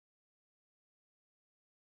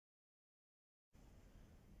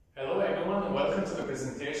Hello everyone and welcome to the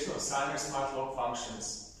presentation of Sciener Smart Lock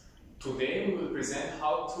functions. Today we will present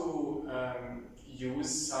how to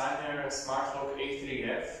use Sciener Smart Lock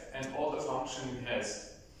A3F and all the functions it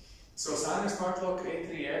has. So Sciener Smart Lock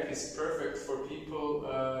A3F is perfect for people,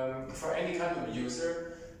 for any kind of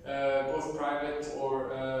user, both private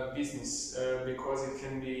or business, because it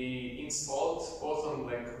can be installed both on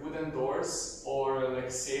like wooden doors or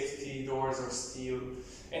like safety doors or steel,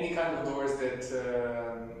 any kind of doors that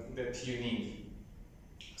you need.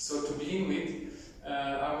 So to begin with,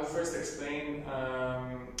 I will first explain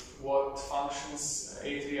what functions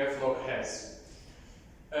A3F lock has.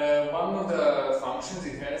 One of the functions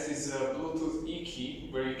it has is a Bluetooth e-key,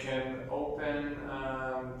 where you can open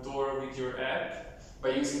door with your app by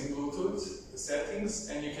using Bluetooth settings,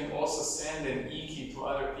 and you can also send an e-key to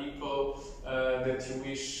other people that you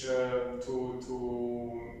wish to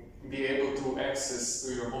be able to access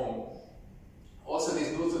to your home. Also, this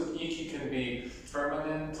Bluetooth e-key can be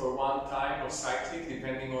permanent or one-time or cyclic,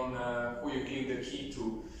 depending on who you give the key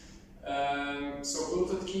to. So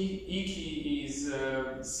Bluetooth e-key is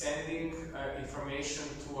sending information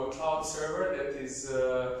to a cloud server that is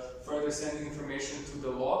further sending information to the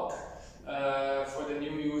lock for the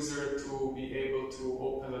new user to be able to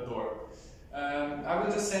open the door. I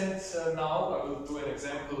will just send now, I will do an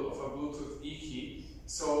example of a Bluetooth e-key.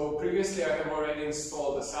 So previously I have already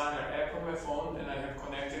installed the Sciener app on my phone and I have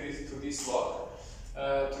connected it to this lock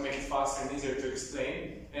to make it faster and easier to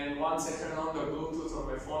explain. And once I turn on the Bluetooth on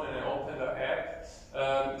my phone and I open the app,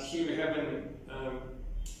 here we have an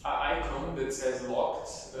icon that says locked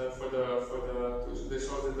that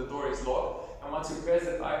shows that the door is locked. And once you press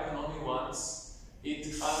that icon only once, it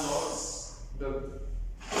unlocks the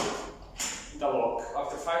lock.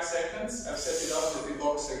 After 5 seconds, I've set it up that it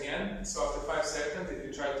locks again. So after 5 seconds, if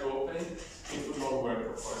you try to open it, it will not work,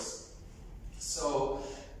 of course. So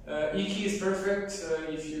e-key is perfect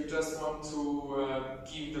if you just want to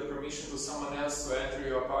give the permission to someone else to enter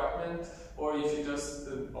your apartment, or if you just,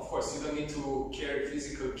 of course, you don't need to carry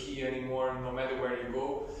physical key anymore, no matter where you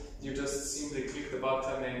go. You just simply click the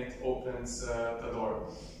button and it opens the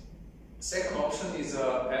door. Second option is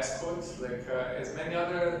a passcode. Like as many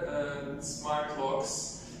other smart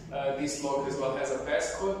locks, this lock as well has a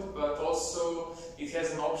passcode, but also it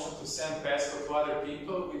has an option to send passcode to other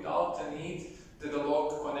people without the need that the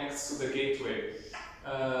lock connects to the gateway.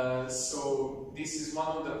 So this is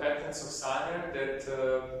one of the patents of Sciener, that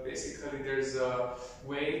basically there's a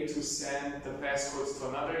way to send the passcodes to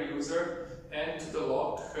another user and to the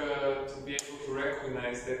lock to be able to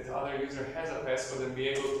recognize that the other user has a passcode and be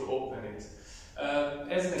able to open it.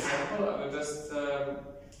 As an example, I will just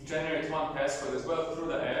generate one passcode as well through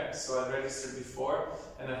the app. So I registered before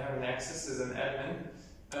and I have an access as an admin.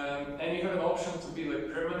 And you have an option to be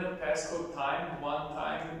like permanent passcode, time, one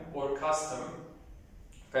time, or custom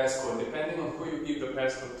passcode, depending on who you give the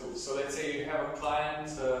passcode to. So let's say you have a client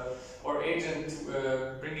or agent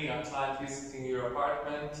bringing a client visiting your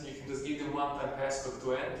apartment, you can just give them one-time passcode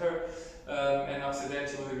to enter, and after that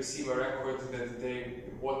you will receive a record that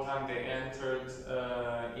what time they entered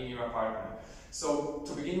in your apartment. So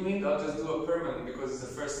to begin with, I'll just do a permanent, because it's the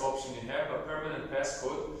first option you have, a permanent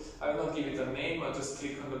passcode. I will not give it a name, I'll just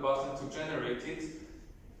click on the button to generate it,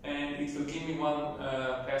 and it will give me one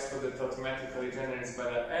passcode that automatically generates by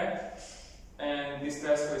the app. And this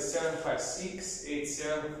passcode is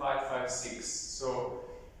 756-87556. So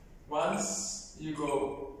once you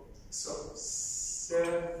go, so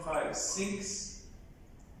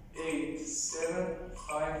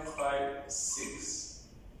 756-87556,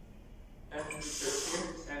 and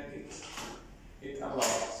it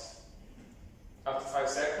unlocks. After 5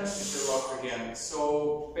 seconds, it will lock again.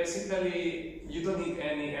 So basically, you don't need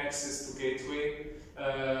any access to gateway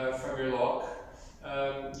from your lock.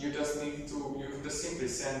 You can just simply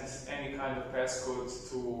send any kind of passcode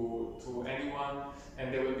to anyone,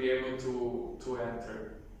 and they will be able to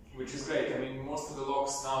enter, which is great. I mean, most of the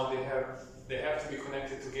locks now they have to be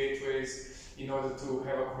connected to gateways in order to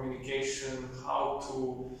have a communication how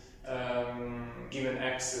to give an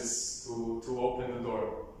access to open the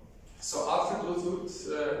door. So after Bluetooth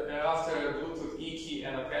e-key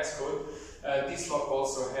and a passcode, this lock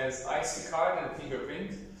also has IC card and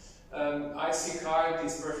fingerprint. IC card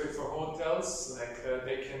is perfect for hotels, like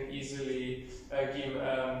they can easily give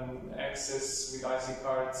access with IC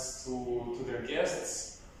cards to their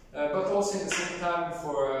guests, but also at the same time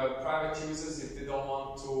for private users, if they don't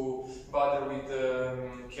want to bother with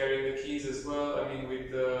carrying the keys as well. I mean, with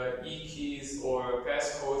the e-keys or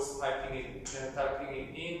passcodes, typing it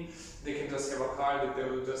in, they can just have a card that they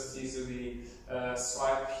will just easily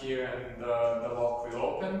swipe here and the lock will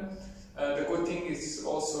open. The good thing is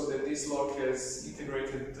also that this lock has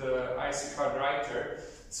integrated IC card writer,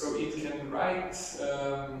 so it can write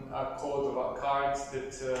a code of a card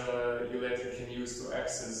that you later can use to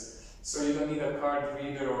access. So you don't need a card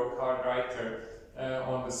reader or card writer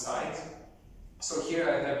on the side. So here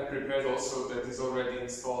I have prepared also that is already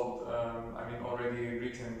installed, already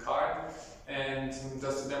written card. And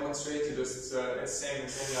just to demonstrate, you just, same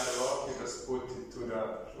as any other lock, you just put it to the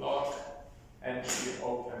lock and you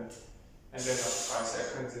open. And then after 5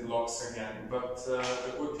 seconds it locks again. But the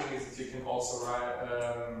good thing is that you can also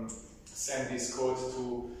send this code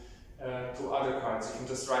to other cards. You can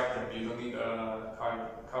just write them, you don't need a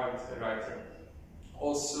card writer.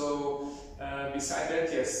 Also, beside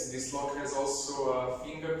that, yes, this lock has also a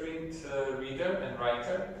fingerprint reader and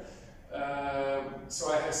writer.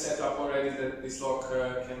 So I have set up already that this lock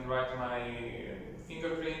can write my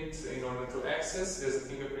fingerprint in order to access. There's a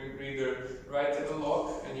fingerprint reader right at the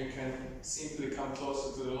lock, and you can simply come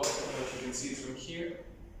closer to the lock, and you can see it from here.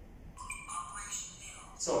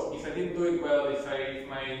 So if I didn't do it well, if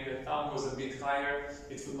my thumb was a bit higher,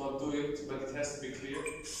 it would not do it, but it has to be clear.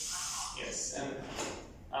 Yes, and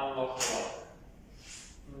unlock the lock.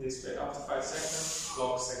 In this way, after 5 seconds,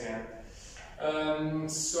 locks again.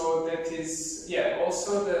 So that is, yeah,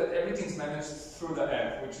 also that everything's managed through the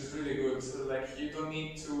app, which is really good. So, like, you don't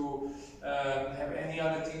need to have any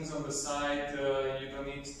other things on the side, you don't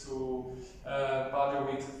need to bother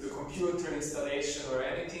with the computer installation or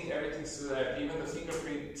anything, everything's through the app. Even the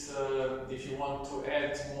fingerprint, if you want to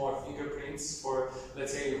add more fingerprints for,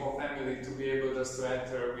 let's say, your whole family to be able just to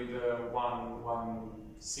enter with one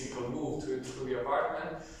simple move to the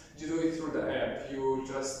apartment, you do it through the app. You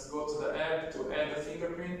just go to the app to add a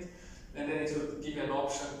fingerprint, and then it will give you an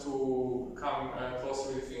option to come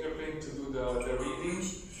closer with the fingerprint to do the reading.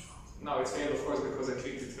 Now it's failed, of course, because I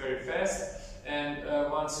clicked it very fast. And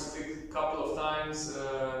once you click a couple of times,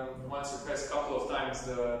 once you press a couple of times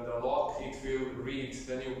the lock, it will read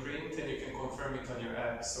the new print, and you can confirm it on your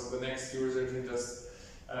app. So the next user can just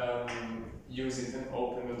use it and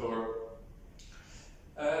open the door.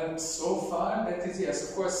 So far, that is, yes,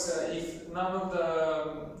 of course, if none of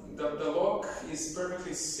the lock is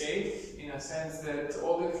perfectly safe, in a sense that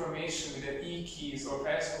all the information with the e-keys or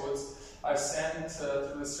passcodes are sent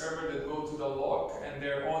to the server that go to the lock, and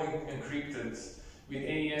they're all encrypted with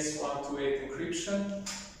AES-128 encryption,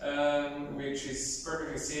 which is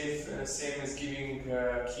perfectly safe, same as giving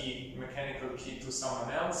a mechanical key to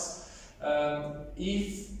someone else.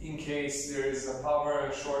 If in case there is a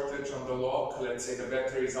power shortage on the lock, let's say the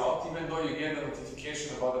battery is out, even though you get a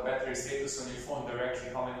notification about the battery status on your phone directly,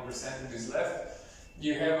 how many percentage is left,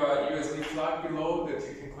 you have a USB plug below that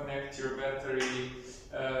you can connect your battery,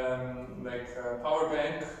 like a power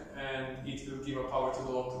bank, and it will give a power to the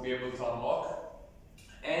lock to be able to unlock.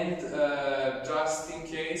 And just in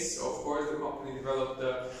case, of course, the company developed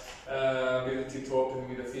the ability to open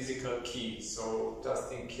with a physical key. So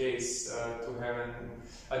just in case, to have an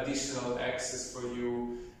additional access for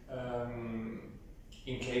you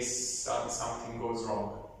in case something goes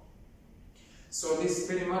wrong. So this is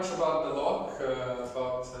pretty much about the lock,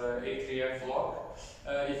 about A3F lock.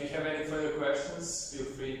 If you have any further questions, feel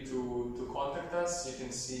free to contact us. You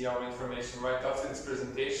can see our information right after this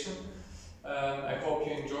presentation. I hope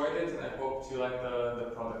you enjoyed it, and I hope you like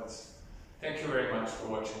the product. Thank you very much for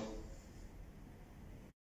watching.